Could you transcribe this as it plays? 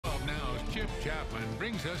Chapman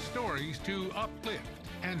brings us stories to uplift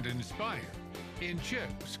and inspire in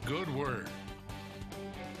Chip's Good Word.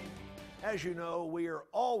 As you know, we are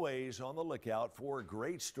always on the lookout for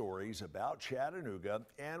great stories about Chattanooga,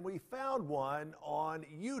 and we found one on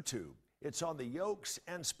YouTube. It's on the Yokes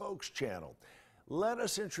and Spokes channel. Let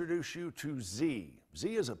us introduce you to Z.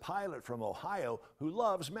 Z is a pilot from Ohio who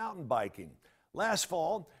loves mountain biking. Last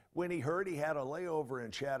fall, when he heard he had a layover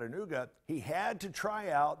in Chattanooga, he had to try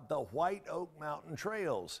out the White Oak Mountain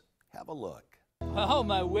Trails. Have a look. Oh,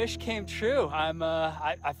 my wish came true.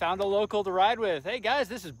 I found a local to ride with. Hey guys,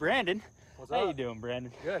 this is Brandon. What's How up? you doing,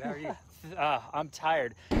 Brandon? Good, how are you? I'm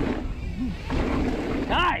tired.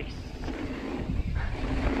 Nice!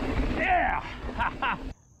 Yeah!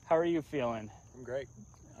 How are you feeling? I'm great.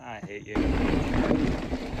 I hate you.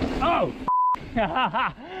 Oh!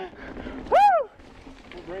 Woo!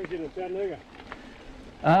 What brings you to Chattanooga?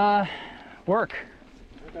 Work.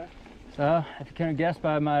 Okay. So, if you couldn't guess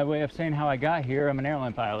by my way of saying how I got here, I'm an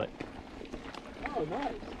airline pilot. Oh,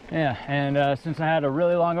 nice. Yeah, and since I had a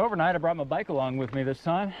really long overnight, I brought my bike along with me this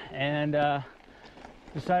time and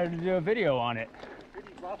decided to do a video on it. Who do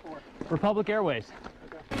you fly for? Republic Airways.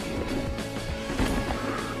 Okay.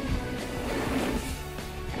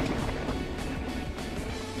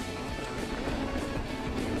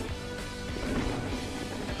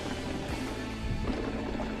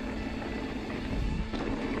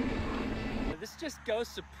 This just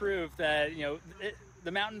goes to prove that, you know,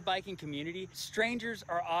 the mountain biking community, strangers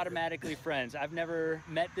are automatically friends. I've never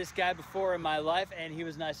met this guy before in my life, and he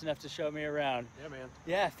was nice enough to show me around. Yeah, man.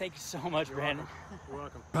 Yeah, thank you so much, Brandon. You're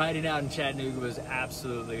welcome. Riding out in Chattanooga was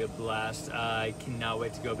absolutely a blast. I cannot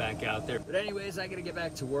wait to go back out there. But anyways, I gotta get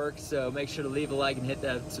back to work, so make sure to leave a like and hit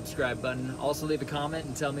that subscribe button. Also leave a comment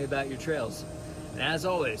and tell me about your trails. And as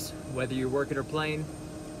always, whether you're working or playing,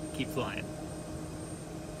 keep flying.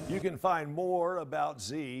 You can find more about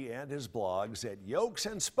Z and his blogs at Yokes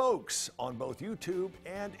and Spokes on both YouTube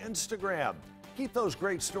and Instagram. Keep those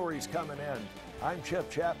great stories coming in. I'm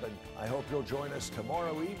Chip Chapman. I hope you'll join us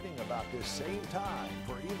tomorrow evening about this same time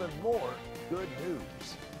for even more good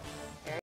news.